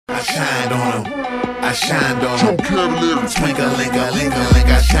shined on him. I shined on him. Twinkle, link, I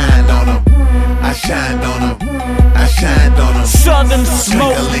shined on him. I shined on him. I shined on him. Southern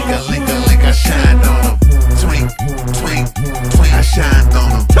smoke. Twinkle, link, I shined on him. Twink, I shined on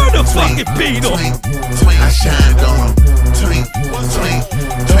him. Turn the fucking beat on. I shined on him. Twink,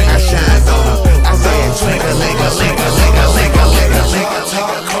 I shined on him. I said twinkle, link,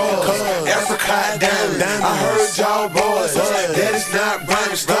 Africa down. I heard y'all boys. That is not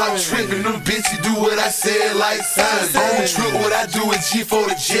rhyming. Stop tripping them bitches. Do what I said like signs. On the trip, what I do is G for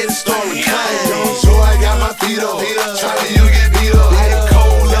the jet story kind. So I got my feet up. Try to you get beat up. Like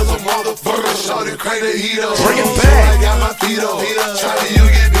cold as a motherfucker. Shorty crank the heat up. Bring it back. I got my feet up. Try to you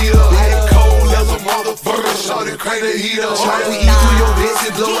get beat up. Like cold as a motherfucker. Shorty crank the heat up. Try to eat through your bitch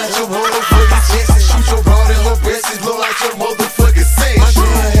and blow out your motherfucking chest. And shoot your broad in her breast and blow out your motherfucking sex. My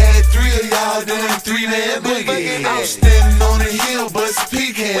girl had 3 of y'all doing 3-man boogie. I was standing on the hill, but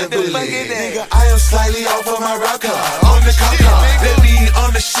pecan bully. Nigga, I am slightly off of my rock car. On the cop car, that mean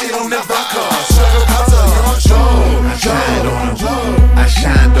on the shit on the vodka. Sugar pops up, I shined on him. I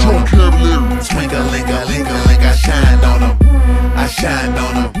shined on him. Twinkle, link, I shined on him. I shined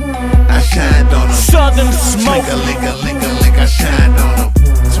on him. I shined on him. Southern smoke. Twinkle, link, I shined on him.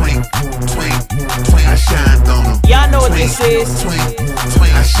 Twink, I shined on him. Y'all know what this is. Twink,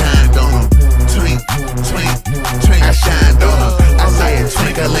 I shined on him. Twink, I shined on him. I said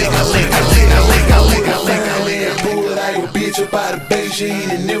twinkle, link, pull it like a bitch up out of Beijing.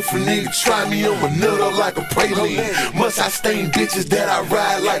 And if a nigga try me, I'ma nut up like a praline. Must I stain bitches that I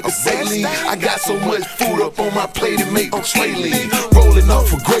ride like a saline? I got so much food up on my plate it make them tray lean. Rolling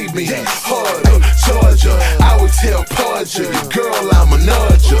off a great bean, harder, Georgia. I would tell Parja, your girl I'm a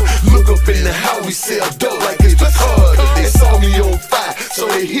nudger. Look up in the house, we sell dope like it's the Carter. They saw me on fire, so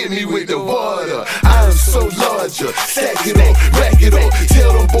they hit me with the water. I am so larger, stack it up, rack it up.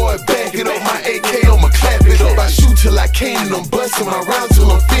 Tell them boy back it up, my AK I'ma clap it up. I shoot till I can't and I'm busting my round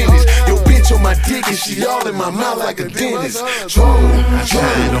till I'm finished. Yo bitch on my dick and she all in my mouth like a dentist. I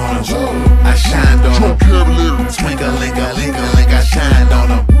shined on him. I shined on him. Twinkle, link, I shined on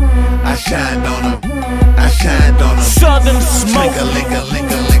him. I shined on him. I shined on him. Southern smoke. Twinkle, link,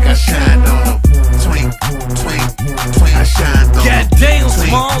 I shined on him. Twink, I shined on him. Goddamn,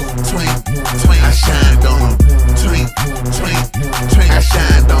 small. Twink, I shined on him. Twink, I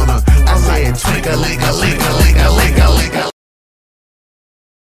shined on him. I said twinkle, link,